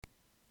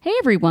Hey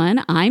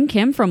everyone, I'm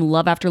Kim from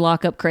Love After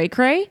Lockup Cray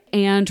Cray,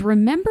 and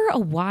remember a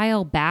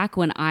while back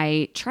when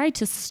I tried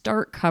to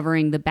start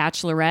covering The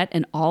Bachelorette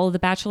and all of the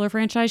Bachelor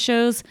franchise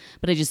shows,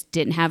 but I just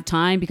didn't have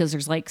time because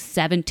there's like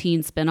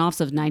 17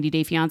 spinoffs of 90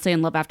 Day Fiancé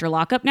and Love After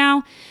Lockup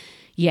now?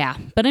 Yeah,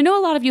 but I know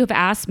a lot of you have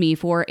asked me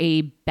for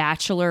a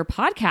Bachelor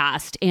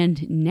podcast,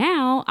 and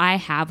now I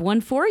have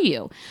one for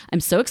you. I'm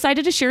so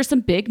excited to share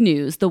some big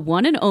news. The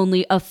one and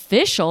only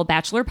official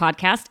Bachelor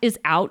podcast is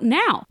out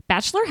now.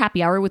 Bachelor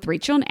Happy Hour with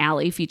Rachel and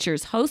Allie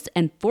features host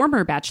and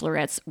former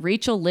Bachelorettes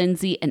Rachel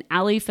Lindsay and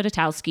Allie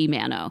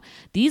Fedotowsky-Mano.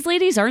 These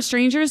ladies aren't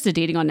strangers to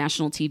dating on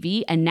national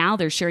TV, and now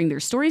they're sharing their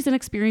stories and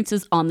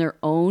experiences on their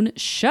own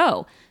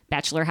show.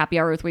 Bachelor Happy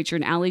Hour with Rachel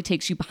and Allie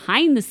takes you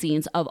behind the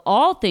scenes of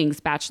all things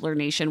Bachelor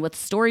Nation with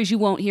stories you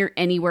won't hear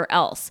anywhere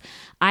else.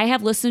 I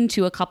have listened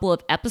to a couple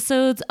of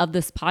episodes of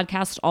this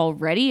podcast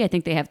already. I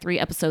think they have 3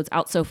 episodes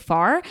out so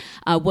far.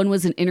 One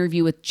was an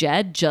interview with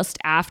Jed just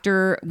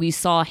after we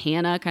saw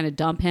Hannah kind of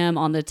dump him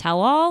on the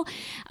tell-all.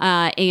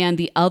 And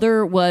the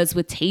other was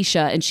with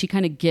Tayshia, and she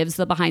kind of gives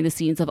the behind the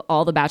scenes of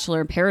all the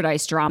Bachelor in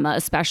Paradise drama,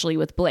 especially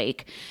with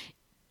Blake.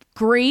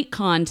 Great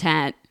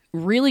content.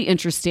 Really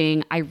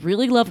interesting. I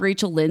really love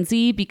Rachel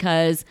Lindsay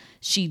because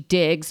she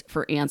digs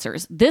for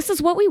answers. This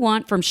is what we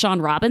want from Sean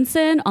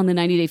Robinson on the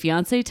 90 Day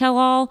Fiancé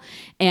tell-all,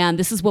 and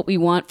this is what we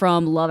want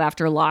from Love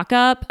After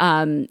Lockup.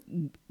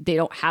 They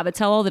don't have a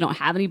tell-all. They don't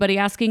have anybody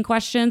asking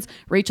questions.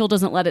 Rachel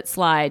doesn't let it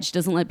slide. She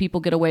doesn't let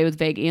people get away with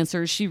vague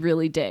answers. She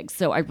really digs.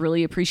 So I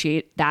really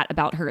appreciate that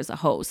about her as a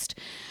host.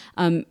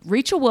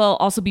 Rachel will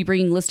also be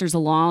bringing listeners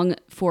along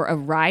for a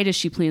ride as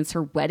she plans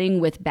her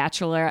wedding with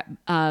Bachelor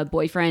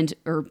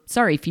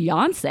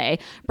fiance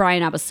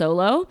Brian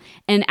Abasolo,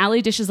 and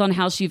Allie dishes on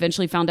how she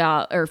eventually found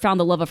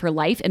the love of her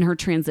life in her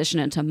transition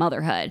into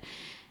motherhood.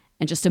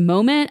 In just a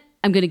moment,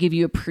 I'm going to give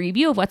you a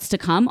preview of what's to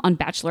come on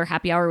Bachelor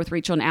Happy Hour with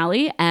Rachel and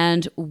Allie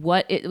and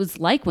what it was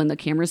like when the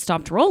cameras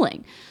stopped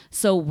rolling.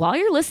 So while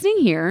you're listening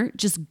here,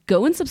 just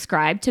go and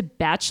subscribe to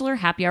Bachelor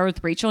Happy Hour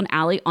with Rachel and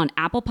Allie on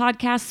Apple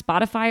Podcasts,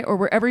 Spotify, or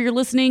wherever you're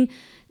listening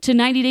to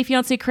 90 Day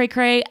Fiancé Cray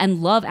Cray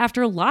and Love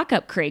After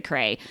Lockup Cray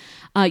Cray.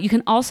 You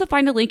can also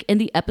find a link in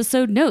the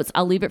episode notes.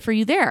 I'll leave it for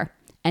you there.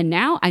 And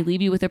now I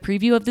leave you with a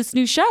preview of this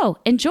new show.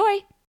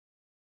 Enjoy!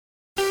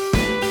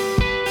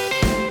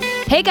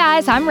 Hey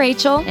guys, I'm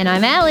Rachel. And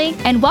I'm Allie.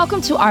 And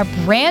welcome to our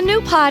brand new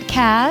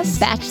podcast,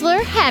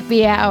 Bachelor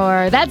Happy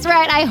Hour. That's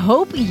right. I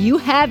hope you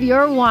have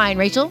your wine.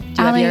 Rachel, do you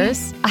Allie, have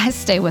yours? I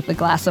stay with a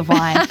glass of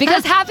wine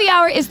because happy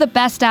hour is the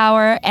best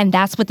hour, and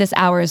that's what this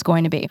hour is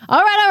going to be.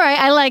 All right.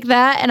 I like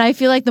that. And I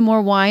feel like the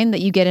more wine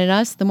that you get in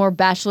us, the more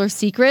Bachelor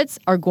secrets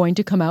are going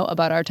to come out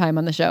about our time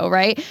on the show,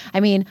 right?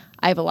 I mean,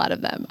 I have a lot of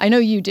them. I know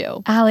you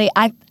do. Allie,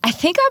 I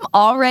think I'm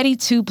already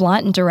too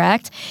blunt and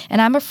direct, and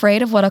I'm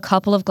afraid of what a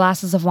couple of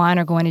glasses of wine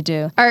are going to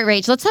do. All right,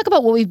 Rachel, let's talk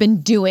about what we've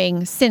been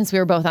doing since we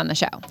were both on the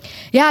show.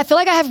 Yeah, I feel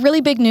like I have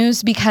really big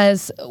news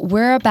because I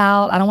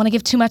don't want to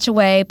give too much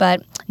away,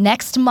 but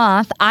next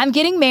month, I'm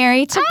getting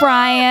married to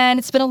Brian.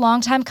 It's been a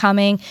long time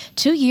coming.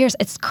 2 years.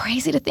 It's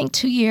crazy to think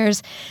 2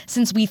 years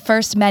since we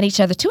first met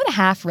each other.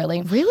 2.5,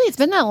 really. Really? It's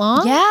been that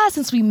long? Yeah,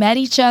 since we met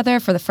each other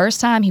for the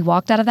first time. He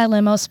walked out of that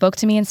limo, spoke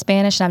to me in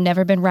Spanish, and I've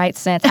never been right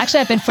since.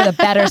 Actually, I've been for the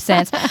better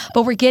since.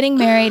 But we're getting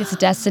married. It's a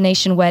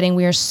destination wedding.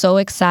 We are so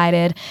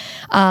excited.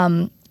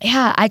 I'm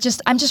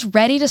just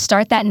ready to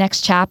start that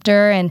next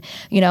chapter. And,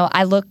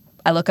 I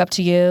look up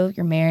to you.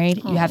 You're married.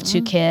 Aww. You have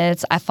 2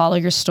 kids. I follow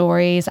your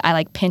stories.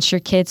 I pinch your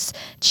kids'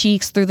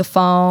 cheeks through the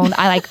phone.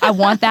 I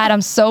want that.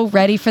 I'm so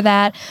ready for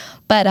that.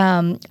 But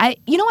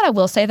you know what I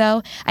will say,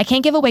 though? I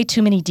can't give away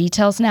too many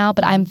details now,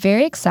 but I'm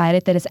very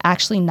excited that it's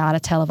actually not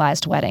a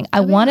televised wedding. I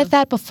wanted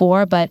that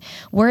before, but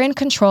we're in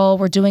control.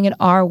 We're doing it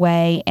our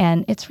way,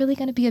 and it's really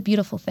going to be a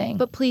beautiful thing.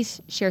 But please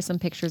share some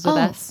pictures with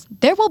us.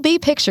 There will be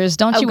pictures.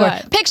 Don't you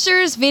worry.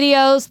 Pictures,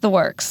 videos, the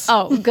works.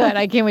 Oh, good.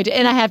 I can't wait to.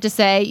 And I have to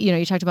say,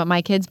 you talked about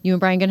my kids. You and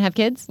Brian going to have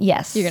kids?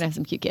 Yes. You're going to have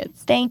some cute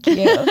kids. Thank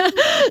you.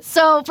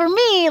 So for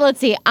me, let's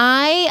see.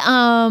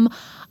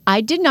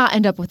 I did not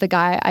end up with the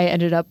guy I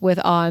ended up with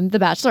on The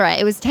Bachelorette.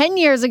 It was 10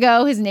 years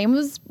ago. His name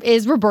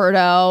is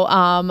Roberto.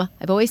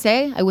 I've always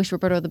say I wish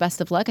Roberto the best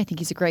of luck. I think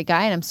he's a great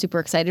guy, and I'm super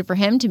excited for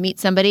him to meet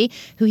somebody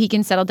who he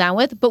can settle down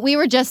with. But we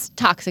were just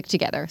toxic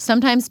together.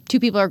 Sometimes 2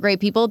 people are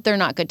great people. They're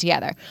not good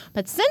together.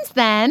 But since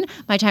then,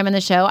 my time on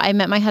the show, I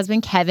met my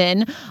husband,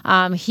 Kevin.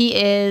 He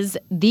is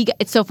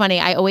it's so funny.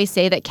 I always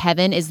say that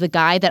Kevin is the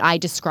guy that I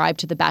describe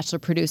to the Bachelor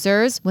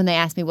producers when they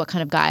ask me what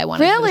kind of guy I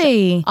wanted.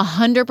 Really?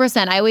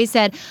 100%. I always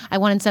said I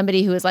wanted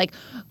somebody who was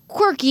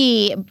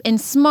quirky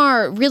and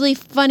smart, really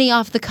funny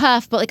off the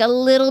cuff, but a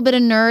little bit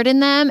of nerd in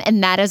them.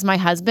 And that is my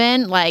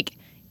husband,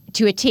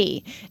 to a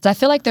T. So I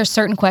feel like there's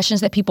certain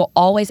questions that people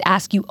always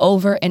ask you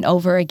over and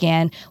over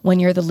again when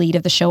you're the lead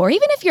of the show, or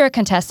even if you're a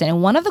contestant.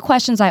 And one of the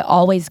questions I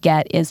always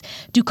get is,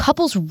 do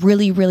couples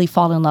really, really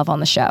fall in love on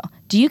the show?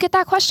 Do you get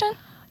that question?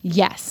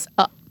 Yes,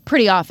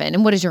 pretty often.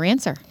 And what is your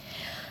answer?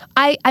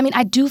 I mean,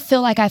 I do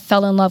feel like I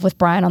fell in love with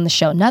Brian on the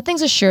show.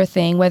 Nothing's a sure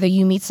thing, whether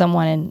you meet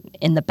someone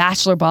in the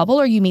Bachelor bubble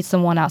or you meet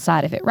someone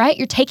outside of it, right?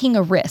 You're taking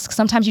a risk.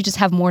 Sometimes you just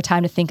have more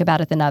time to think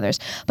about it than others.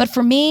 But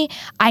for me,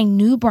 I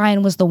knew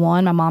Brian was the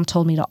one. My mom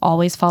told me to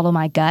always follow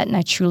my gut, and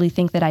I truly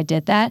think that I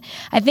did that.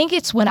 I think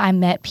it's when I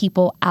met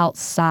people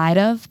outside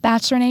of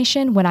Bachelor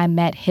Nation, when I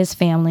met his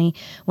family,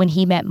 when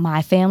he met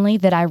my family,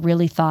 that I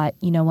really thought,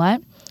 you know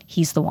what?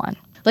 He's the one.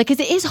 Like,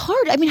 because it is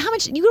hard. I mean,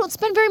 you don't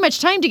spend very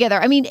much time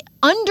together. I mean,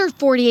 under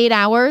 48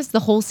 hours, the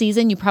whole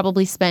season, you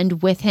probably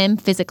spend with him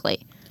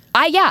physically.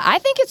 I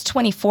think it's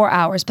 24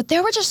 hours, but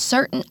there were just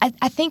certain,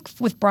 I think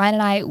with Brian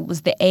and I, it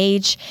was the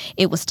age,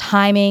 it was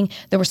timing,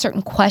 there were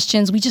certain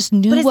questions. We just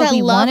knew what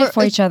we wanted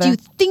for each other. Do you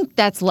think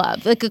that's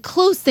love? Like a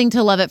close thing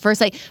to love at first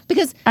sight?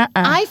 Because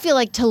I feel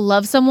like to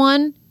love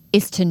someone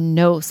is to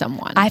know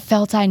someone. I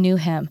felt I knew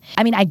him.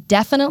 I mean, I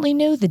definitely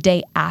knew the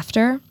day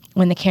after,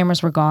 when the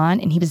cameras were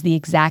gone, and he was the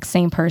exact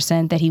same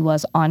person that he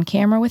was on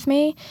camera with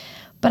me.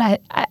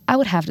 But I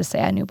would have to say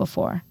I knew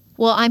before.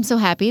 Well, I'm so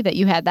happy that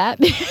you had that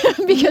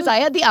because I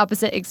had the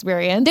opposite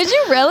experience. Did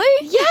you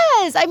really?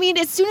 Yes. I mean,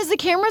 as soon as the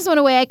cameras went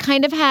away, I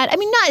kind of had, I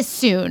mean, not as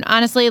soon,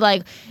 honestly,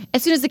 like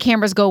as soon as the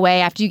cameras go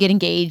away after you get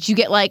engaged, you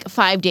get like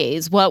 5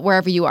 days,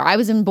 wherever you are. I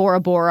was in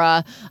Bora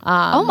Bora.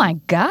 Oh my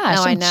gosh,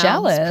 I'm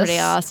jealous. It's pretty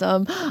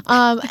awesome.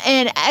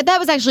 And that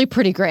was actually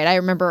pretty great. I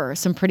remember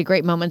some pretty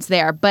great moments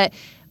there. But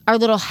our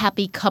little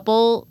happy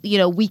couple,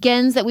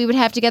 weekends that we would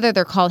have together,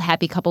 they're called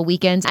happy couple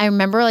weekends. I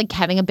remember like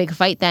having a big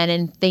fight then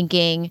and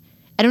thinking,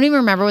 I don't even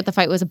remember what the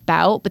fight was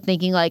about, but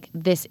thinking like,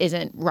 this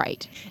isn't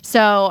right.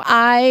 So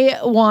I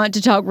want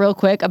to talk real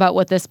quick about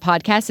what this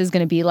podcast is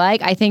going to be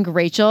like. I think,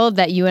 Rachel,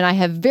 that you and I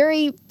have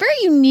very, very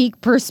unique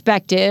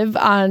perspective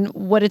on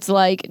what it's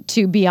like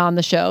to be on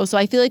the show. So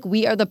I feel like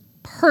we are the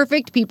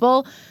perfect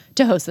people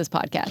to host this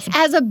podcast.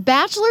 As a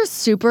Bachelor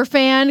super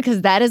fan,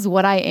 because that is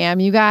what I am,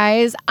 you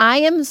guys, I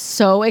am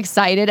so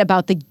excited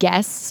about the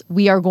guests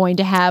we are going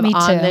to have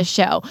on this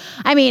show.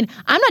 I mean,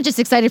 I'm not just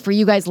excited for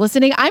you guys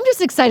listening. I'm just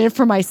excited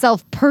for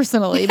myself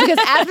personally, because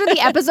after the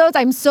episodes,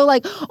 I'm so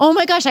like, oh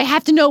my gosh, I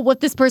have to know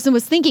what this person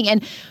was thinking.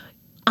 And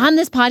on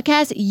this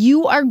podcast,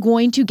 you are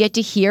going to get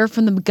to hear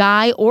from the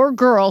guy or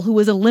girl who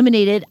was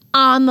eliminated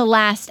on the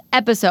last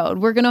episode.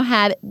 We're going to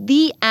have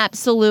the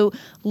absolute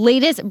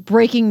latest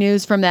breaking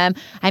news from them.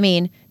 I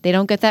mean, they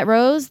don't get that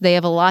rose. They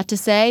have a lot to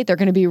say. They're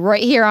going to be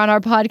right here on our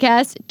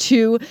podcast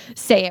to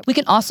say it. We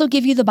can also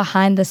give you the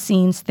behind the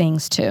scenes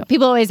things too.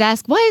 People always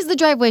ask, why is the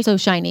driveway so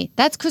shiny?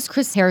 That's because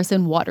Chris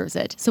Harrison waters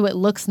it, so it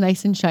looks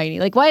nice and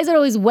shiny. Like, why is it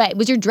always wet?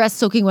 Was your dress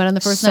soaking wet on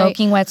the first night?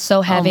 Soaking wet,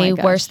 so heavy.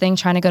 Worst thing,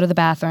 trying to go to the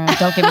bathroom.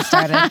 Don't get me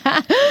started.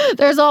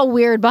 There's all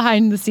weird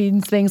behind the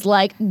scenes things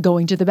like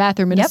going to the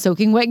bathroom in a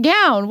soaking wet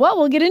gown. Well,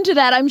 we'll get into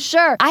that, I'm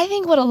sure. I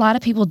think what a lot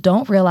of people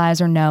don't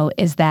realize or know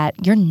is that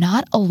you're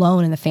not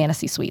alone in the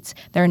fantasy suites.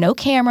 There are no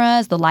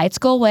cameras, the lights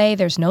go away,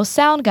 there's no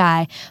sound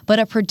guy, but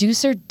a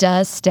producer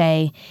does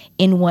stay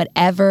in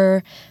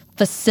whatever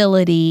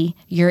facility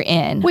you're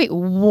in. Wait,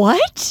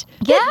 what?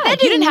 Yeah, you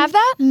didn't have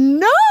that?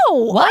 No.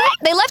 What?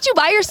 They left you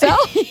by yourself?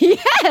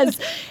 Yes.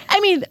 I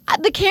mean,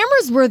 the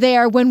cameras were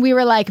there when we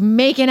were like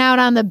making out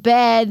on the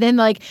bed. Then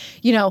like,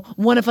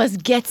 one of us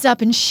gets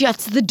up and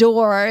shuts the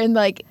door and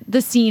like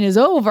the scene is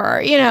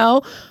over,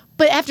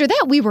 But after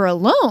that, we were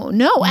alone.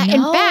 No.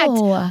 In fact,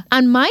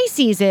 on my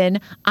season,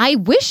 I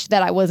wished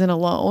that I wasn't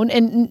alone.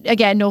 And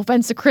again, no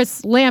offense to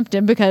Chris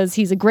Lampton, because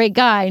he's a great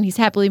guy and he's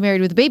happily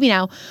married with a baby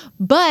now.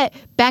 But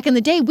back in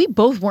the day, we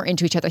both weren't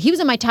into each other. He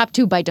was in my top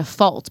 2 by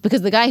default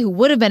because the guy who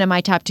would have been in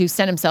my top 2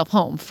 sent himself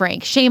home,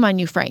 Frank. Shame on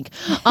you, Frank.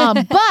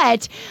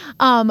 But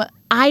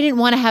I didn't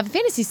want to have a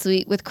fantasy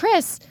suite with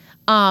Chris.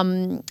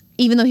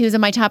 Even though he was in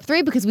my top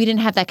 3, because we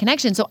didn't have that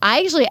connection. So I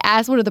actually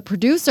asked one of the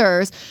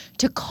producers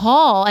to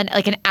call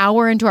like an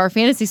hour into our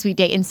fantasy suite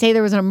date and say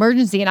there was an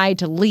emergency and I had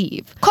to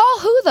leave. Call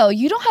who, though?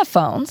 You don't have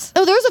phones.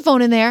 Oh, there was a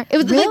phone in there. It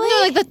was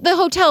really? like the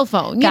hotel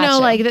phone.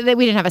 Gotcha.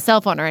 We didn't have a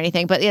cell phone or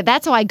anything. But yeah,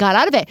 that's how I got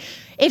out of it.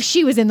 If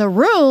she was in the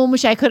room,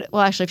 which I could,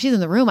 well, actually, if she's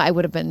in the room, I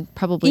would have been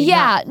probably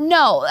not.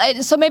 No.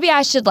 So maybe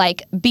I should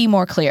be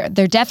more clear.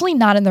 They're definitely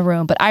not in the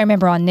room, but I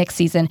remember on Nick's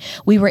season,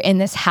 we were in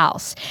this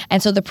house.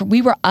 And so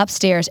we were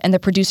upstairs and the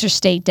producer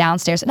stayed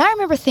downstairs. And I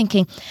remember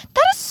thinking,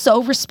 that is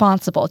so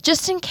responsible.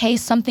 Just in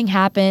case something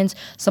happens,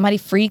 somebody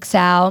freaks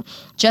out,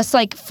 just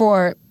like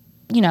for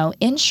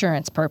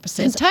insurance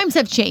purposes. Times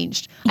have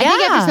changed. Yeah. I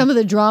think after some of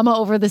the drama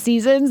over the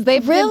seasons,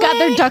 they've got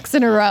their ducks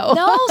in a row.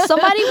 No,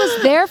 somebody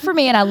was there for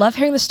me. And I love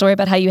hearing the story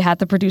about how you had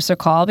the producer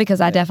call,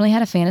 because I definitely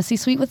had a fantasy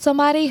suite with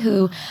somebody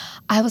who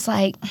I was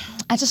like,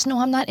 I just know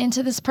I'm not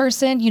into this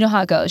person. You know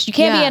how it goes. You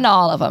can't be into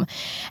all of them.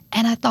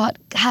 And I thought,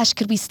 gosh,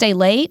 could we stay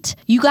late?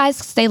 You guys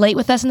stay late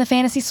with us in the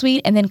fantasy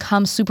suite and then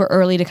come super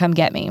early to come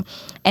get me.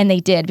 And they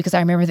did, because I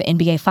remember the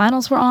NBA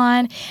finals were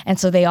on. And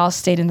so they all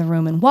stayed in the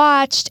room and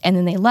watched. And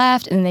then they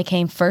left. And then they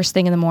came first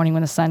thing in the morning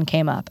when the sun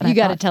came up. And you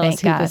got to tell us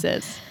who this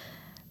is.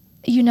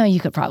 You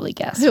could probably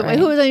guess. Who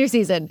was on your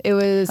season? It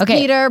was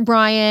Peter,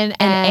 Brian,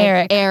 and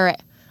Eric. Eric.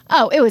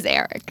 Oh, it was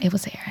Eric. It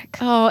was Eric.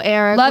 Oh,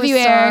 Eric. Love we're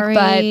you, sorry. Eric,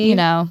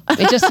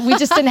 but we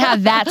just didn't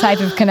have that type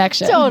of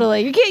connection.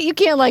 Totally. You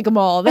can't like them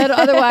all. That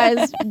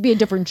otherwise be a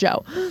different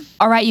show.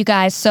 All right, you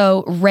guys.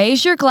 So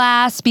raise your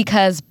glass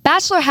because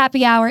Bachelor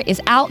Happy Hour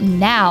is out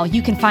now.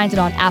 You can find it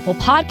on Apple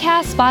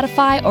Podcasts,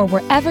 Spotify, or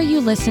wherever you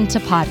listen to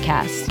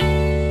podcasts.